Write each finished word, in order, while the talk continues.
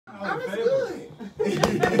I'm good.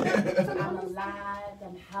 I'm alive,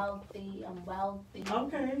 I'm healthy, I'm wealthy.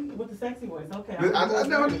 Okay, with the sexy voice. Okay. I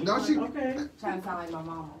know, don't she? Okay. Trying to sound like my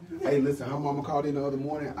mama. Hey, listen, her mama called in the other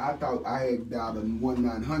morning. I thought I had dialed a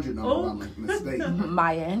 1-900 number by mistake.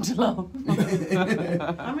 Maya Angelou.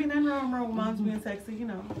 I mean, nothing wrong with moms being sexy, you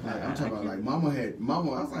know. Like, I'm talking about like mama. I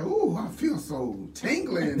was like, ooh, I feel so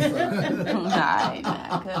tingling inside.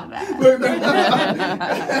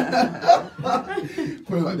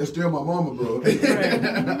 Put like, that's still my mama, bro.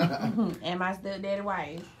 Am I still daddy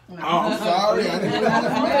wife? No. Oh, I'm sorry. I didn't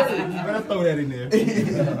Better throw that in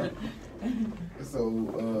there.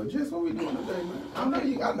 So, Jess, what we doing today, man? I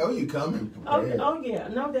know you coming. Oh yeah,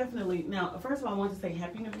 no, definitely. Now, first of all, I want to say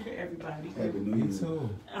Happy New Year to everybody. Happy New Year too.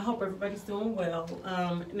 I hope everybody's doing well.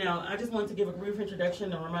 Now, I just want to give a brief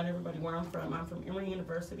introduction and remind everybody where I'm from. I'm from Emory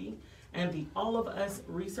University and the All of Us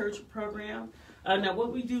Research Program. Now,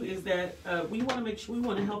 what we do is that we want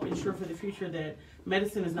to help ensure for the future that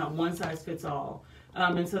medicine is not one size fits all.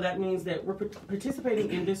 And so that means that we're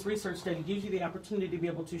participating in this research study gives you the opportunity to be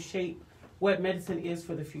able to shape what medicine is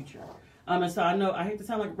for the future. And so I know I hate to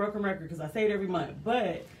sound like a broken record because I say it every month,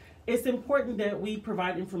 but it's important that we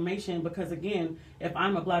provide information because, again, if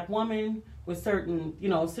I'm a black woman with certain,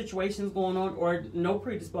 situations going on or no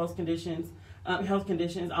predisposed conditions, health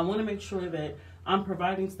conditions, I want to make sure that I'm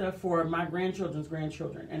providing stuff for my grandchildren's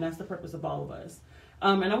grandchildren, and that's the purpose of all of us.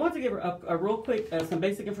 And I want to give a real quick, some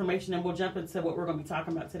basic information, and we'll jump into what we're going to be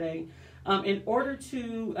talking about today. In order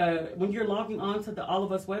to, when you're logging on to the All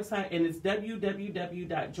of Us website, and it's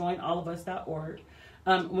www.joinallofus.org,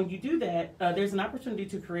 when you do that, there's an opportunity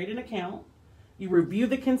to create an account. You review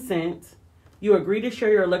the consent. You agree to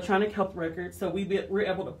share your electronic health records, so we're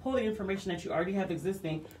able to pull the information that you already have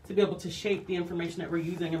existing to be able to shape the information that we're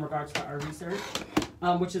using in regards to our research,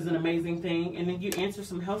 which is an amazing thing. And then you answer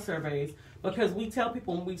some health surveys because we tell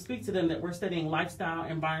people when we speak to them that we're studying lifestyle,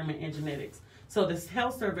 environment, and genetics. So the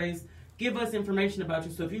health surveys give us information about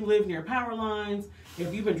you. So if you live near power lines,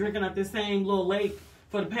 if you've been drinking at this same little lake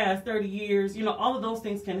for the past 30 years, all of those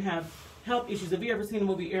things can have health issues. Have you ever seen the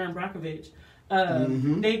movie Aaron Brockovich?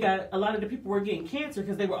 They got a lot of the people were getting cancer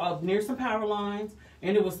because they were up near some power lines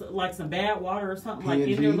and it was like some bad water or something like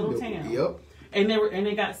in their little town. Yep. And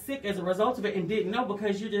they got sick as a result of it and didn't know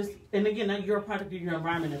because you're a product of your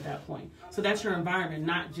environment at that point. So that's your environment,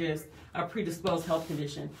 not just a predisposed health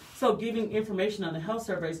condition. So giving information on the health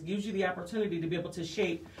surveys gives you the opportunity to be able to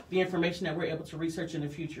shape the information that we're able to research in the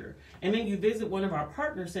future. And then you visit one of our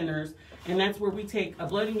partner centers, and that's where we take a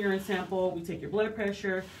blood and urine sample, we take your blood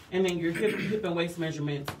pressure, and then your hip and waist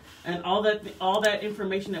measurements. And all that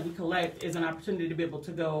information that we collect is an opportunity to be able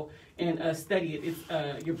to go and study it. It's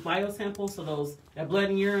your biosample, so that blood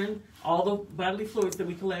and urine, all the bodily fluids that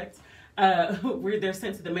we collect, they're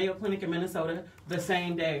sent to the Mayo Clinic in Minnesota the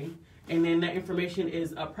same day. And then that information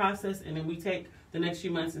is processed, and then we take the next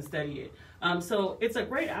few months and study it. So it's a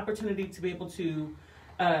great opportunity to be able to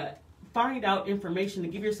find out information, to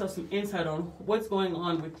give yourself some insight on what's going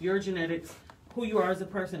on with your genetics, who you are as a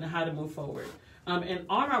person, and how to move forward. And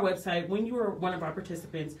on our website, when you are one of our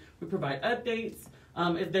participants, we provide updates.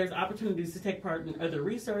 If there's opportunities to take part in other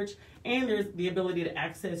research, and there's the ability to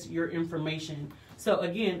access your information. So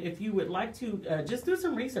again, if you would like to just do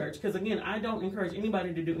some research, because again, I don't encourage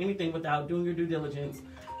anybody to do anything without doing your due diligence.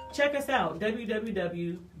 Check us out,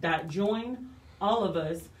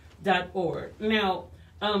 www.joinallofus.org. Now,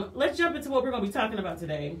 let's jump into what we're going to be talking about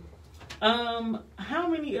today. How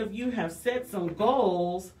many of you have set some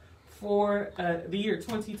goals for the year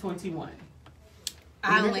 2021?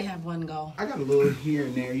 I only have one goal. I got a little here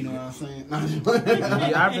and there, you know what I'm saying?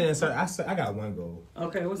 I got one goal.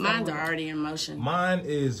 Okay, what's that? Mine's already in motion. Mine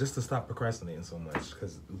is just to stop procrastinating so much.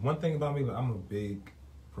 Because one thing about me, I'm a big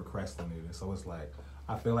procrastinator. So it's like,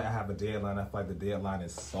 I feel like I have a deadline. I feel like the deadline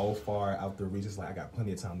is so far out the reach. It's like I got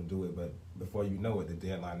plenty of time to do it. But before you know it, the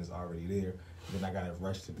deadline is already there. And then I got to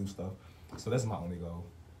rush to do stuff. So that's my only goal.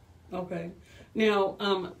 Okay. Now,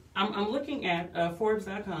 I'm looking at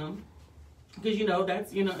Forbes.com. Because,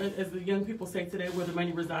 that's, as the young people say today, where the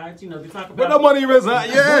money resides, they talk about... Where the money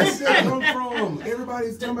resides, yes! Where's that come from?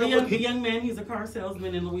 Everybody's talking about... The young man, he's a car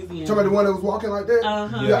salesman in Louisiana. Talking about the one that was walking like that?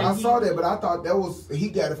 Uh-huh. Yeah, I saw that, but I thought he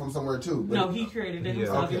got it from somewhere, too. But... No, he created it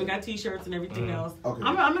himself. Okay. He got T-shirts and everything else. Okay.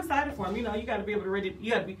 I'm excited for him. You got to be able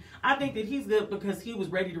to I think that he's good because he was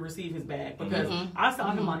ready to receive his bag. Because I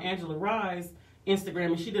saw him on Angela Rye's Instagram,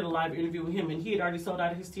 and she did a live interview with him, and he had already sold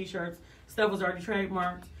out of his T-shirts. Stuff was already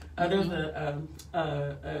trademarked. There was a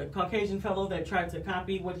Caucasian fellow that tried to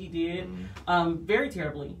copy what he did very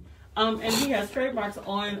terribly. And he has trademarks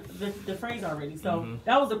on the phrase already. So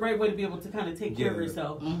that was a great way to be able to kind of take care of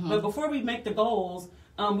yourself. But before we make the goals,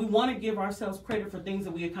 we want to give ourselves credit for things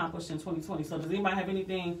that we accomplished in 2020. So does anybody have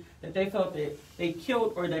anything that they felt that they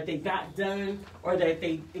killed or that they got done or that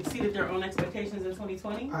they exceeded their own expectations in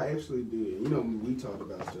 2020? I actually did. You know, we talked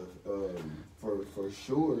about stuff. For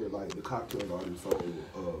sure, like the cocktail garden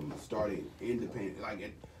started independent. Like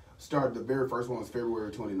it started, the very first one was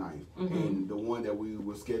February 29th. And the one that we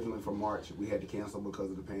were scheduling for March, we had to cancel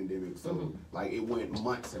because of the pandemic. So like it went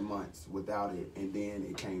months and months without it, and then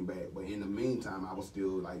it came back. But in the meantime, I was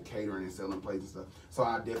still like catering and selling plates and stuff. So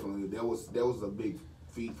I definitely, that was a big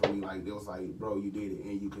feat for me. Like it was like, bro, you did it,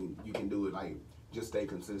 and you can do it. Like just stay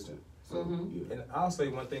consistent. So, yeah. And I'll say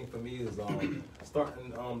one thing for me is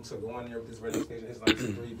starting to go on there with this registration is like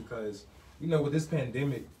 3 because, you know, with this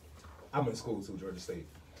pandemic, I went to school to Georgia State.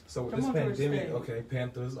 So with this pandemic, okay,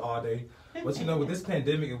 Panthers all day. But you know, with this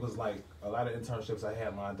pandemic, it was like a lot of internships I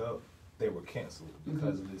had lined up, they were canceled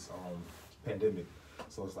because of this pandemic.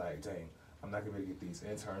 So it's like, dang, I'm not gonna be able to get these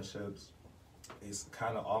internships. It's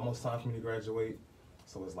kind of almost time for me to graduate.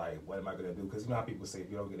 So it's like, what am I gonna do? Because you know how people say,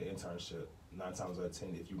 if you don't get an internship, 9 times out of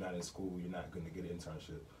 10, if you're not in school, you're not gonna get an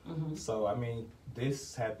internship. So I mean,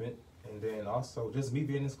 this happened, and then also just me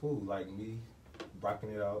being in school, like me rocking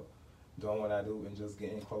it out, doing what I do, and just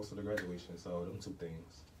getting closer to graduation. So them 2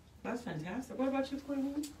 things. That's fantastic. What about you,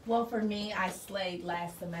 Queen? Well, for me, I slayed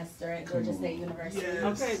last semester at Georgia State University.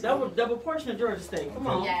 Yes. Okay, double portion of Georgia State. Come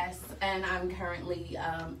on. Yes, and I'm currently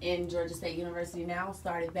in Georgia State University now.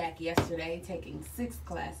 Started back yesterday, taking 6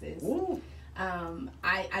 classes.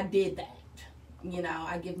 I did that. You know,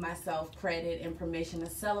 I give myself credit and permission to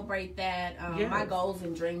celebrate that. My goals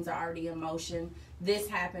and dreams are already in motion. This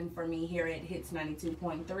happened for me here at Hits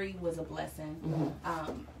 92.3 was a blessing.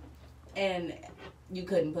 And you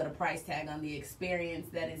couldn't put a price tag on the experience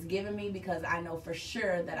that it's given me because I know for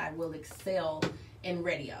sure that I will excel in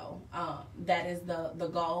radio. That is the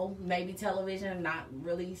goal. Maybe television, not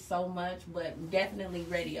really so much, but definitely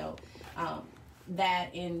radio.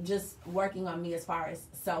 That and just working on me as far as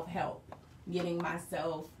self-help. Getting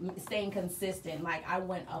myself, staying consistent. Like I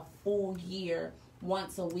went a full year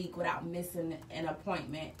once a week without missing an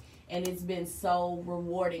appointment. And it's been so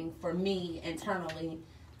rewarding for me internally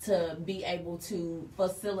to be able to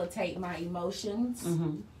facilitate my emotions.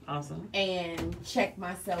 Awesome. And check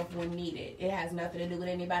myself when needed. It has nothing to do with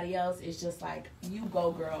anybody else. It's just like, you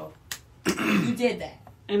go, girl. You did that.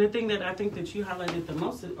 And the thing that I think that you highlighted the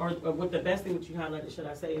most, or what the best thing that you highlighted, should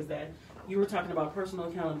I say, is that you were talking about personal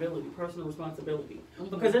accountability, personal responsibility.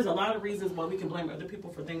 Because there's a lot of reasons why we can blame other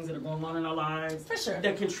people for things that are going on in our lives. For sure.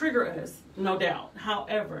 That can trigger us, no doubt.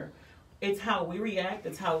 However, it's how we react,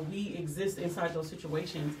 it's how we exist inside those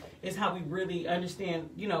situations, it's how we really understand,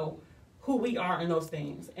 you know, who we are in those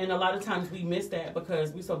things. And a lot of times we miss that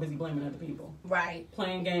because we're so busy blaming other people. Right.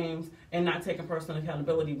 Playing games and not taking personal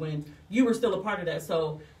accountability when you were still a part of that.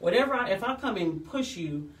 So whatever, if I come and push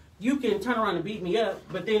you, you can turn around and beat me up,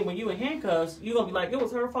 but then when you in handcuffs, you're going to be like, it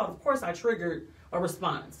was her fault. Of course I triggered a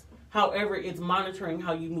response. However, it's monitoring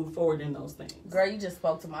how you move forward in those things. Girl, you just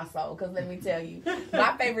spoke to my soul, because let me tell you,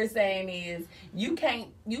 my favorite saying is, you can't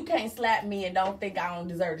slap me and don't think I don't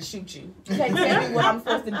deserve to shoot you. You can't tell me what I'm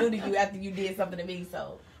supposed to do to you after you did something to me,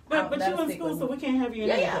 so. But you're in school, so we can't have you in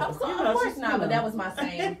Yeah, of course not, but that was my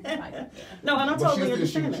saying. No, and I totally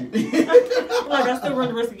understand that. Like, I still run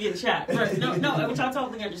the risk of getting shot. Right. No, which I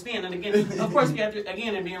totally understand. And again, of course, we have to,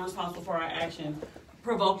 again, and being responsible for our actions,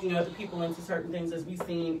 provoking other people into certain things, as we've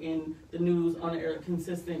seen in the news on a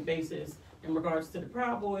consistent basis in regards to the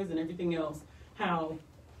Proud Boys and everything else, how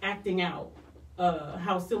acting out,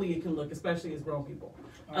 how silly it can look, especially as grown people.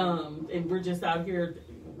 And we're just out here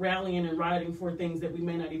rallying and rioting for things that we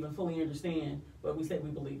may not even fully understand, but we say we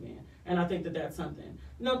believe in. And I think that that's something.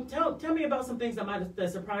 No, tell me about some things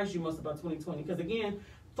that surprised you most about 2020. Because again,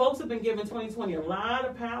 folks have been giving 2020 a lot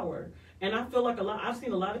of power. And I feel like I've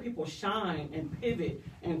seen a lot of people shine and pivot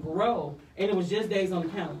and grow, and it was just days on the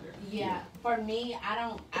calendar. Yeah, for me,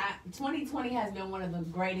 2020 has been one of the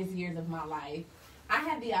greatest years of my life. I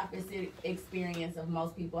had the opposite experience of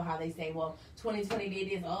most people, how they say, well, 2020 did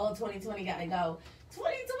this, 2020 got to go.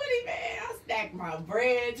 2020, man, I stacked my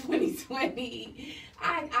bread. 2020,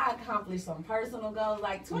 I accomplished some personal goals.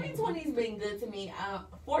 Like, 2020's been good to me.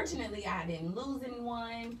 Fortunately, I didn't lose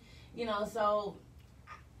anyone, so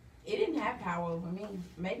it didn't have power over me.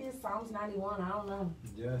 Maybe it's Psalms 91, I don't know.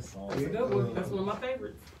 Yes, that's a good one. That's one of my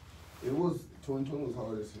favorites. It was, 2020 was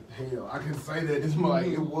hard as hell. I can say that. It's like,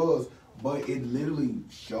 it was. But it literally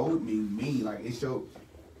showed me. Like, it showed.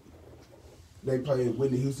 They played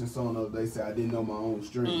Whitney Houston song the other day, said I didn't know my own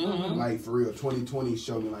strength. Like, for real, 2020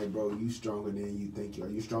 showed me, like, bro, you stronger than you think you are.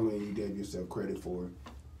 You stronger than you gave yourself credit for.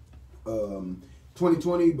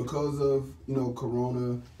 2020, because of, you know,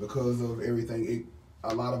 Corona, because of everything,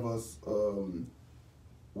 a lot of us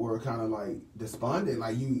were kind of like despondent.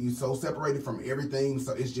 Like you so separated from everything,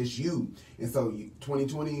 so it's just you. And so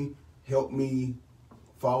 2020 helped me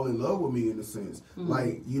fall in love with me in a sense.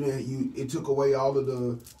 Like it took away all of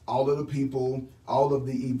the people, all of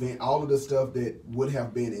the event, all of the stuff that would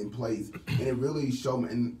have been in place, and it really showed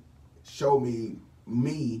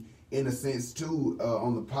me in a sense too,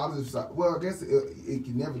 on the positive side. Well, I guess it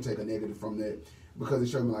can never take a negative from that, because it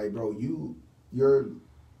showed me like, bro, your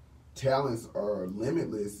talents are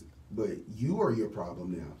limitless, but you are your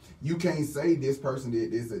problem now. You can't say this person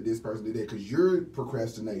did this or this person did that, because you're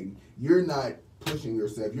procrastinating. You're not pushing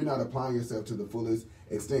yourself. You're not applying yourself to the fullest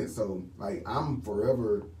extent. So, like, I'm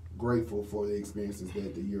forever grateful for the experiences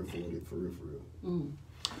that the year afforded, for real.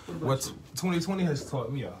 What 2020 has taught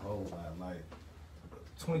me a whole lot. Like,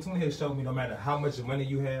 2020 has showed me no matter how much money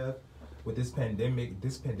you have, with this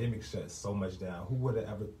pandemic shuts so much down. Who would have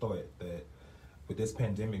ever thought that with this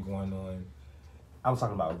pandemic going on, I was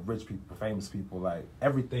talking about rich people, famous people, like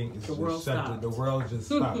everything is just shut. The world just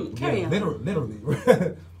stopped. Yeah, literally.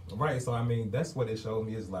 Right. So I mean, that's what it showed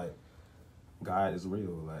me, is like God is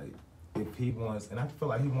real. Like if He wants, and I feel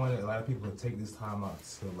like He wanted a lot of people to take this time out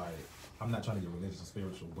to, like, I'm not trying to get religious or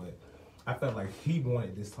spiritual, but I felt like He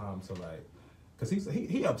wanted this time to, like, because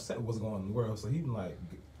he upset with what's going on in the world. So He like,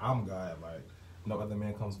 I'm God, like no other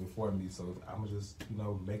man comes before me, so I'm gonna just, you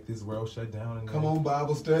know, make this world shut down. And come on,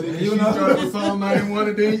 Bible study. You know, started Psalm 91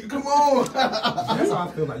 and then come on. That's how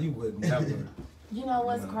I feel like you would never. You know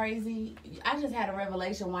what's crazy? I just had a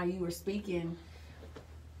revelation while you were speaking.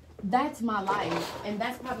 That's my life, and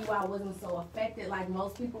that's probably why I wasn't so affected like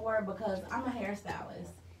most people were, because I'm a hairstylist,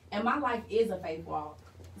 and my life is a faith walk.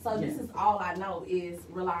 So this is all I know, is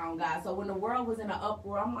rely on God. So when the world was in an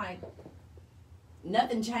uproar, I'm like,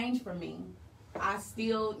 nothing changed for me. I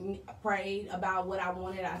still prayed about what I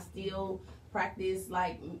wanted. I still practiced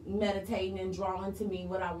like meditating and drawing to me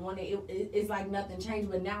what I wanted. It's like nothing changed,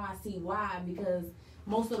 but now I see why, because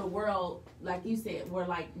most of the world, like you said, were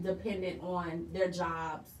like dependent on their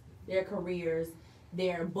jobs, their careers,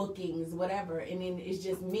 their bookings, whatever. And then it's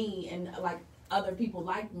just me and like other people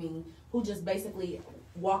like me who just basically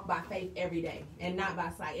walk by faith every day and not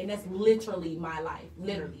by sight, and that's literally my life,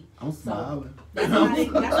 literally. I'm smiling. So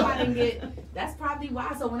that's probably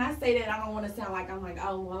why. So when I say that, I don't want to sound like I'm like,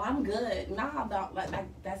 oh well, I'm good. Nah, like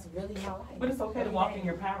that's really my life. But it's okay to walk in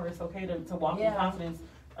your power. It's okay to walk in confidence,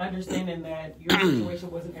 understanding that your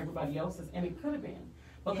situation wasn't everybody else's, and it could have been.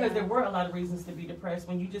 Because there were a lot of reasons to be depressed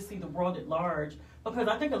when you just see the world at large. Because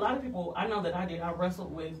I think a lot of people, I know that I did, I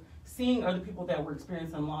wrestled with seeing other people that were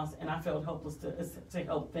experiencing loss, and I felt helpless to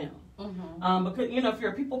help them. Because, you know, if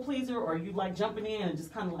you're a people pleaser or you like jumping in and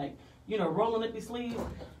just kind of like, you know, rolling up your sleeves,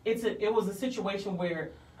 it was a situation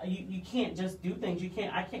where you can't just do things.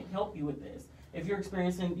 I can't help you with this. If you're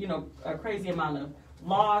experiencing, you know, a crazy amount of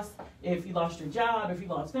loss, if you lost your job, if you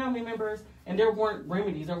lost family members, and there weren't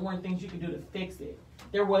remedies, there weren't things you could do to fix it.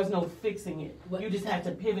 There was no fixing it. You just had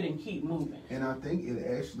to pivot and keep moving. And I think it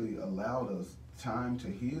actually allowed us time to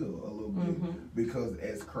heal a little bit, because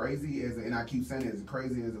as crazy as, and I keep saying as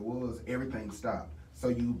crazy as it was, everything stopped.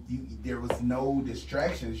 So there was no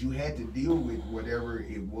distractions. You had to deal with whatever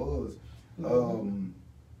it was. And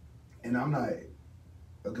I'm not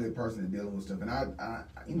a good person at dealing with stuff. And I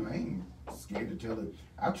ain't scared to tell it.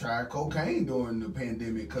 I tried cocaine during the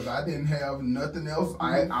pandemic because I didn't have nothing else.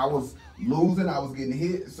 I was losing. I was getting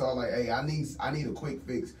hit. So I was like, hey, I need a quick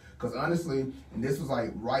fix. Because honestly, and this was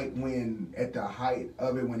like right when, at the height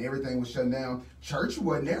of it, when everything was shut down, church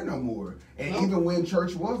wasn't there no more. And even when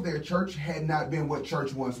church was there, church had not been what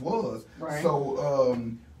church once was. Right. So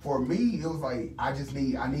for me, it was like, I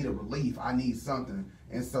need a relief. I need something.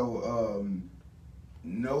 And so,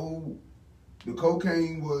 the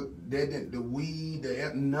cocaine was the weed,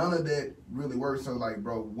 none of that really worked. So like,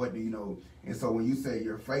 bro, what do you know? And so when you say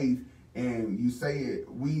your faith and you say it,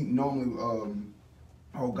 we normally,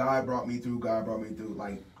 God brought me through.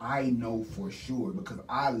 Like, I know for sure, because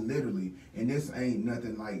I literally, and this ain't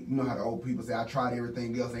nothing like, you know how the old people say, I tried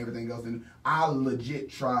everything else, and I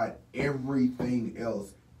legit tried everything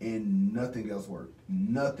else, and nothing else worked.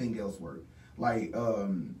 Like,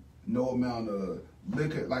 no amount of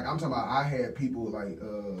liquor, like I'm talking about, I had people like,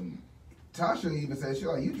 Tasha even said, she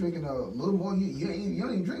like, you drinking a little more, you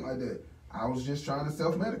don't even drink like that. I was just trying to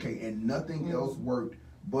self-medicate, and nothing else worked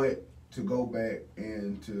but to go back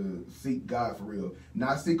and to seek God for real.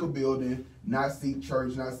 Not seek a building, not seek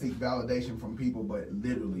church, not seek validation from people, but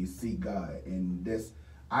literally seek God. And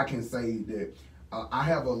I can say that I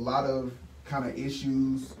have a lot of kind of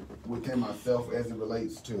issues within myself as it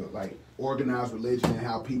relates to like organized religion and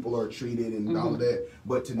how people are treated and all of that.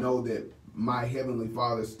 But to know that my Heavenly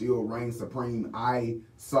Father still reigns supreme. I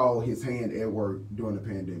saw His hand at work during the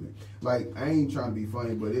pandemic. Like, I ain't trying to be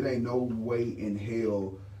funny, but it ain't no way in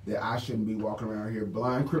hell that I shouldn't be walking around here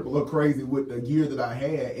blind, crippled, or crazy with the year that I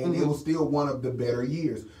had, and it was still one of the better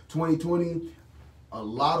years. 2020, a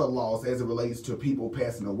lot of loss as it relates to people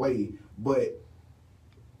passing away, but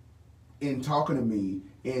in talking to me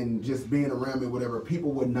and just being around me, whatever,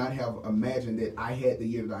 people would not have imagined that I had the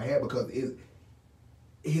year that I had because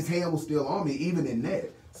His hand was still on me, even in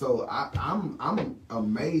that. So I'm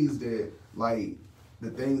amazed at like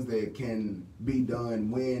the things that can be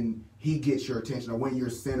done when He gets your attention or when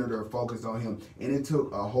you're centered or focused on Him. And it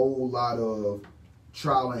took a whole lot of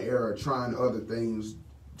trial and error, trying other things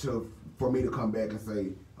for me to come back and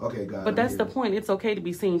say, okay, God. But that's the point. It's okay to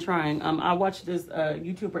be seen trying. I watched this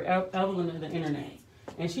YouTuber, Evelyn of the Internet.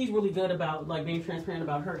 And she's really good about like being transparent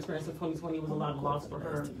about her experience in 2020. It was a lot of loss for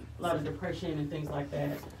her, a lot of depression and things like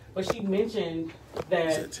that. But she mentioned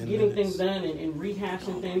that getting things done and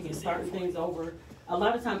rehashing things and starting things over, a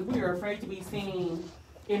lot of times we are afraid to be seen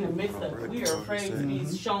in the midst of it. We are afraid to be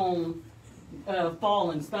shown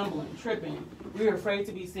falling, stumbling, tripping. We are afraid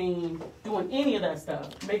to be seen doing any of that stuff,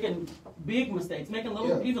 making big mistakes, making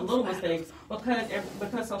even little mistakes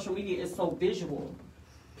because social media is so visual.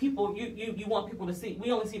 People, you want people to see.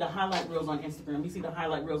 We only see the highlight reels on Instagram. We see the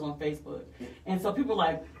highlight reels on Facebook, and so people are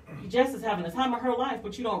like, Jess is having the time of her life,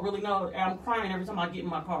 but you don't really know. I'm crying every time I get in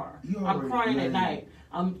my car. I'm crying at night.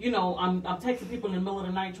 I'm texting people in the middle of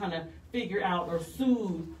the night trying to figure out or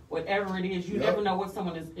soothe whatever it is. You never know what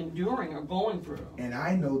someone is enduring or going through. And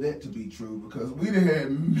I know that to be true because we done had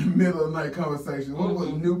middle of the night conversations. What was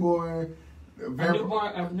newborn? A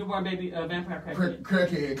newborn baby, vampire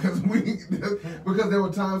crackhead. Because there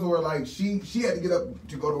were times where like she had to get up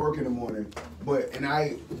to go to work in the morning, and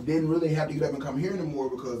I didn't really have to get up and come here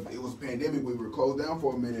anymore because it was pandemic. We were closed down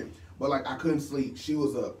for a minute, but like I couldn't sleep. She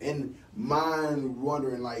was up and mind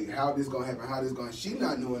wondering like how this gonna happen, how this going. She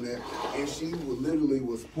not knowing that, and she literally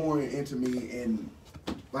was pouring into me and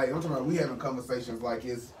like I'm talking about. We having conversations like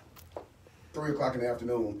it's 3 o'clock in the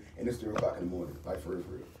afternoon and it's 3 o'clock in the morning, like for real.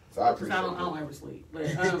 So I appreciate I don't ever sleep. But,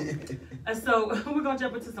 so we're going to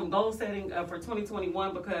jump into some goal setting for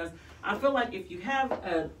 2021 because I feel like if you have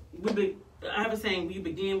I have a saying, we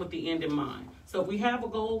begin with the end in mind. So if we have a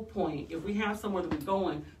goal point, if we have somewhere that we're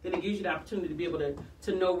going, then it gives you the opportunity to be able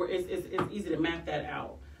to know where it's easy to map that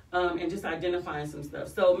out and just identifying some stuff.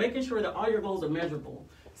 So making sure that all your goals are measurable.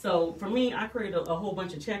 So for me, I created a whole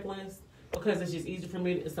bunch of checklists because it's just easy for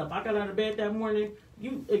me. So if I got out of bed that morning,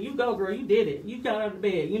 you go, girl, you did it. You got out of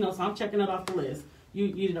bed, so I'm checking it off the list.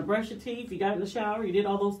 You didn't brush your teeth, you got in the shower, you did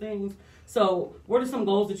all those things. So what are some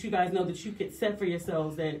goals that you guys know that you could set for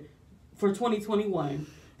yourselves that for 2021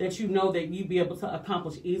 that you know that you'd be able to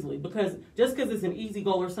accomplish easily? Because just because it's an easy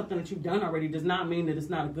goal or something that you've done already does not mean that it's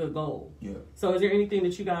not a good goal. Yeah. So is there anything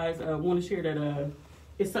that you guys want to share that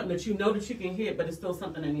is something that you know that you can hit, but it's still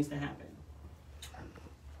something that needs to happen?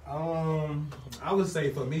 I would say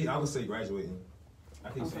for me, graduating. I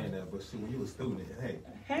keep saying that, but when you a student,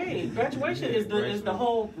 hey, graduation is the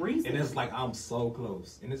whole reason. And it's like I'm so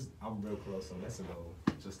close, and I'm real close, so that's a goal,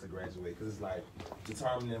 just to graduate. Because it's like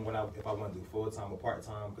determining if I want to do full time or part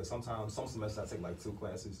time. Because some semesters I take like 2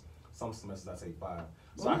 classes, some semesters I take 5.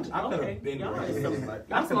 So I could have been graduated.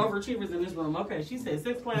 I'm some overachievers in this room. Okay, she said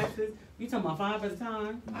 6 classes. You talking about 5 at a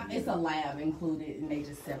time? It's a lab included, and they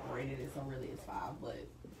just separated it, so really it's 5, but.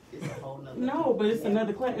 It's a whole nother no, but it's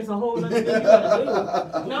another class. It's a whole other thing you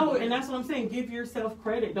gotta do. No, and that's what I'm saying. Give yourself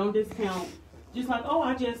credit. Don't discount. Just like, oh,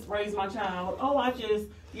 I just raised my child. Oh, I just,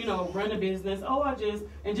 run a business. Oh,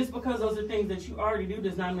 and just because those are things that you already do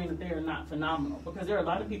does not mean that they are not phenomenal. Because there are a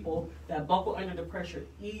lot of people that buckle under the pressure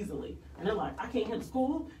easily. And they're like, I can't hit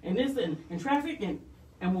school and this and traffic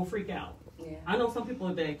and will freak out. Yeah. I know some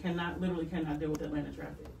people that literally cannot deal with Atlanta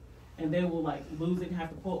traffic. And they will like lose it, have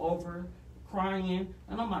to pull over, crying,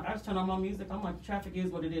 and I'm like, I just turn on my music. I'm like, traffic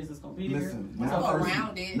is what it is. It's gonna be there.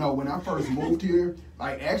 When I first moved here,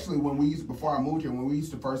 like actually before I moved here, when we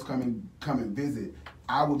used to first come and visit,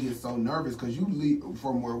 I would get so nervous because you leave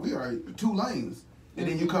from where we are 2 lanes, and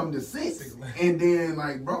then you come to 6, and then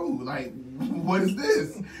like, bro, like, what is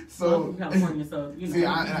this? So I'm from California, so see,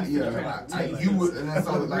 you would, and that's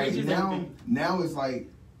so like now it's like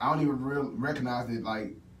I don't even recognize it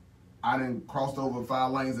like. I done crossed over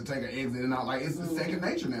 5 lanes to take an exit and out. Like, it's second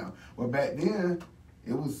nature now. But back then,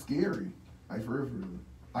 it was scary. Like, for real.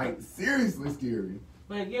 Like, seriously scary.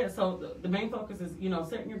 But, yeah, so the main focus is,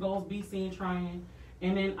 setting your goals, be seen, trying,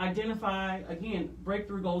 And then identify, again,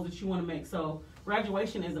 breakthrough goals that you want to make. So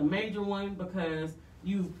graduation is a major one because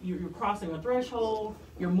you're crossing a threshold,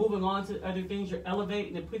 you're moving on to other things, you're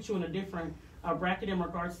elevating, it puts you in a different bracket in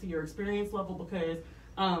regards to your experience level because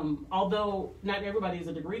although not everybody is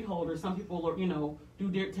a degree holder, some people are,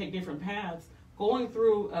 take different paths. Going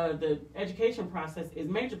through the education process is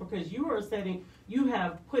major because you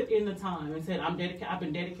have put in the time and said, I've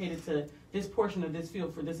been dedicated to this portion of this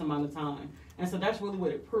field for this amount of time. And so that's really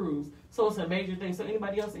what it proves. So it's a major thing. So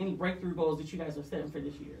anybody else, any breakthrough goals that you guys are setting for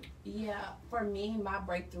this year? Yeah, for me, my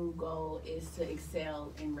breakthrough goal is to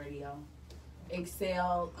excel in radio.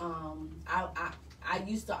 Excel, I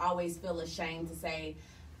used to always feel ashamed to say,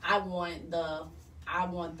 I want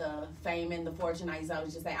the fame and the fortune. I used to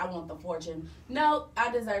always just say, I want the fortune. No,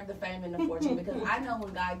 I deserve the fame and the fortune because I know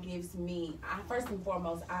when God gives me, first and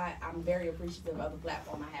foremost, I'm very appreciative of the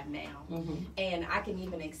platform I have now. And I can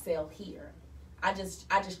even excel here. I just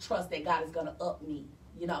trust that God is going to up me,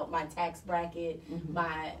 my tax bracket,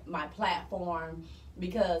 my platform,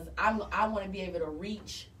 because I want to be able to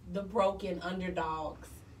reach the broken underdogs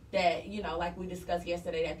that, like we discussed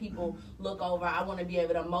yesterday, that people look over. I want to be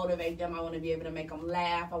able to motivate them. I want to be able to make them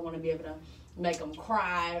laugh. I want to be able to make them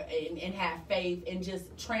cry and have faith and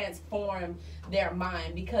just transform their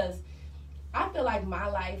mind, because I feel like my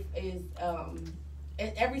life is,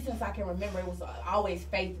 ever since I can remember, it was always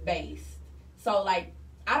faith-based. So, like,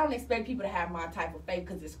 I don't expect people to have my type of faith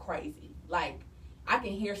because it's crazy. Like, I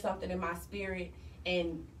can hear something in my spirit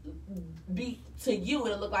and to you,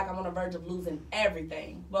 it'll look like I'm on the verge of losing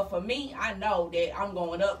everything. But for me, I know that I'm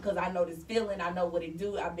going up because I know this feeling. I know what it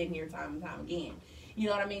do. I've been here time and time again. You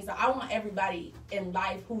know what I mean? So I want everybody in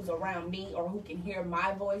life who's around me or who can hear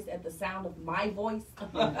my voice at the sound of my voice.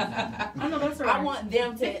 I know that's right. I want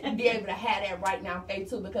them to be able to have that right now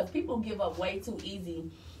faith too, because people give up way too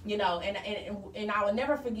easy. And I will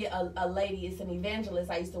never forget a lady. It's an evangelist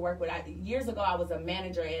I used to work with. Years ago, I was a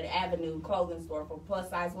manager at Avenue clothing store for plus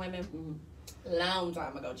size women. Long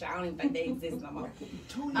time ago, child. I don't even think they exist no more.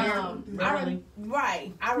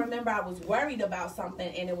 I remember I was worried about something,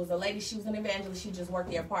 and it was a lady. She was an evangelist. She just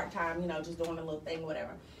worked there part time, just doing a little thing,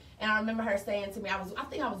 whatever. And I remember her saying to me, I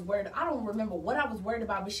think I was worried. I don't remember what I was worried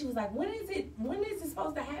about, but she was like, when is it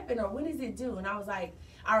supposed to happen, or when is it due? And I was like,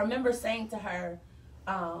 I remember saying to her,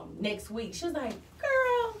 next week. She was like,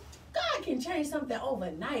 girl, God can change something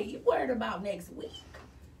overnight. You worried about next week?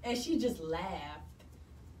 And she just laughed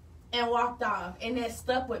and walked off. And that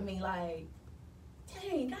stuck with me, like,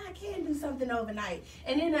 dang, God can do something overnight.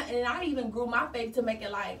 And then I even grew my faith to make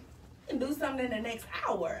it like, you can do something in the next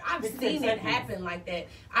hour. I've seen it happen like that.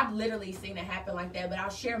 I've literally seen it happen like that, but I'll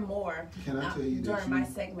share more during my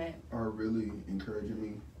segment. Are really encouraging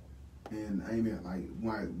me. And I mean, like,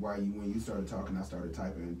 when you started talking, I started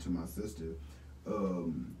typing to my sister.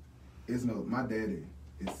 My daddy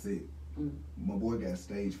is sick. My boy got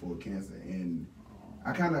stage 4 cancer, and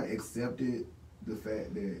I kind of accepted the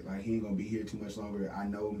fact that, like, he ain't gonna be here too much longer. I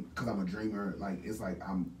know, cause I'm a dreamer. Like, it's like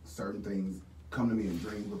certain things come to me in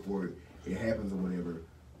dreams before it happens or whatever.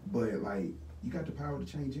 But like, you got the power to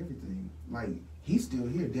change everything. Like, he's still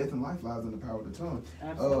here. Death and life lies in the power of the tongue.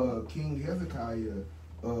 Absolutely. King Hezekiah.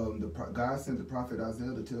 God sent the prophet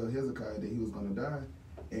Isaiah to tell Hezekiah that he was going to die,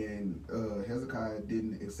 and Hezekiah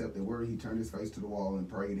didn't accept the word. He turned his face to the wall and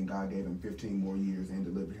prayed, and God gave him 15 more years and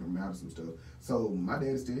delivered him out of some stuff. So my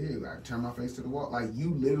dad's still here. I turned my face to the wall. Like,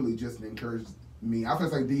 you literally just encouraged me. I feel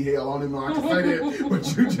like D-Hell, I don't even know how to say that,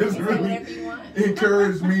 but you just really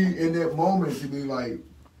encouraged me in that moment to be like,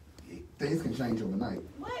 things can change overnight.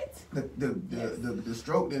 What? The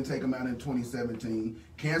stroke didn't take him out in 2017.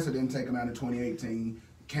 Cancer didn't take him out in 2018.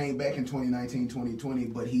 Came back in 2019, 2020,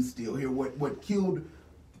 but he's still here. What killed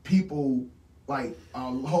people, like a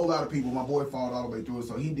whole lot of people, my boy fought all the way through it,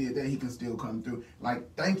 so he did that. He can still come through.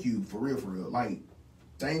 Like, thank you, for real. Like,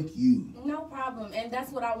 thank you. No problem, and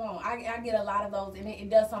that's what I want. I get a lot of those, and it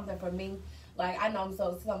does something for me. Like, I know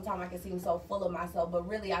sometimes I can seem so full of myself, but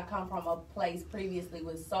really I come from a place previously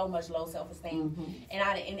with so much low self-esteem.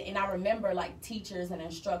 And I remember, like, teachers and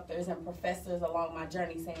instructors and professors along my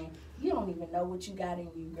journey saying, you don't even know what you got in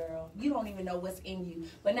you, girl. You don't even know what's in you.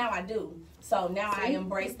 But now I do. So now I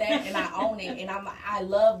embrace that and I own it. And I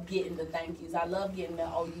love getting the thank yous. I love getting the,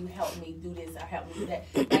 oh, you helped me do this, or helped me do that.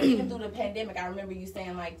 Like, even through the pandemic, I remember you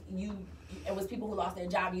saying, like, it was people who lost their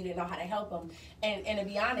job, you didn't know how to help them. And to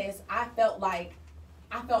be honest, I felt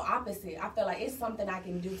opposite. I felt like it's something I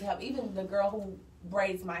can do to help. Even the girl who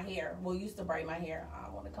braids my hair, used to braid my hair. I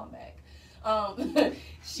want to come back.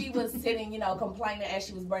 She was sitting, complaining as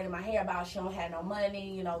she was braiding my hair about she don't have no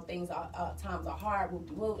money, things are, times are hard,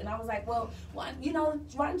 whoop-de-whoop. And I was like, well, why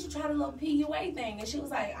don't you try the little PUA thing? And she was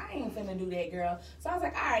like, I ain't finna do that, girl. So I was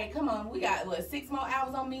like, all right, come on. We got, 6 more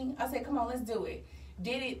hours on me? I said, come on, let's do it.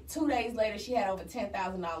 Did it. 2 days later, she had over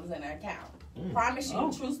 $10,000 in her account. Promise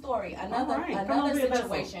you, true story. Another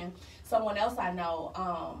situation, someone else I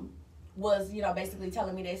know was, basically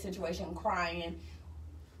telling me their situation, crying,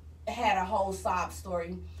 had a whole sob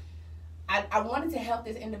story. I wanted to help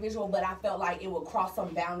this individual, but I felt like it would cross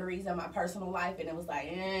some boundaries in my personal life, and it was like,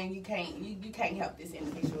 you can't help this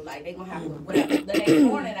individual. Like, they gonna have to whatever. The next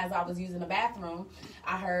morning, as I was using the bathroom,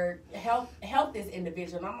 I heard help this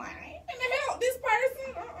individual, and I'm like, I ain't gonna help this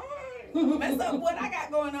person. Mess up what I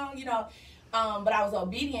got going on, But I was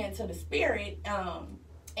obedient to the spirit,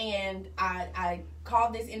 and I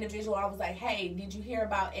called this individual. I was like, hey, did you hear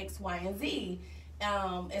about X, Y, and Z?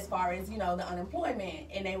 As far as, the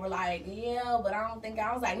unemployment. And they were like, yeah, but I don't think.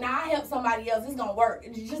 I was like, nah, I help somebody else. It's going to work.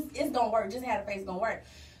 It's going to work. Just had a face, going to work.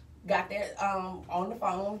 Got there on the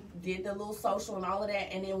phone, did the little social and all of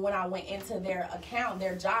that. And then when I went into their account,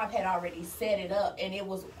 their job had already set it up. And it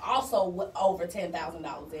was also over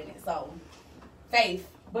 $10,000 in it. So, faith.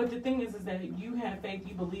 But the thing is that you had faith.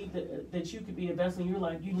 You believed that you could be a vessel. You're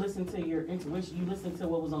like, you listened to your intuition. You listened to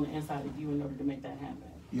what was on the inside of you in order to make that happen.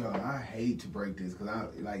 Yo, I hate to break this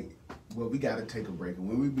because we got to take a break. And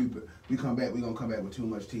when we come back, we're going to come back with too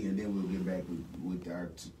much tea, and then we'll get back with our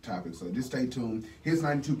topic. So just stay tuned. Here's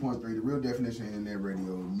 92.3, the real definition internet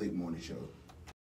radio, L.I.C.K Morning Show.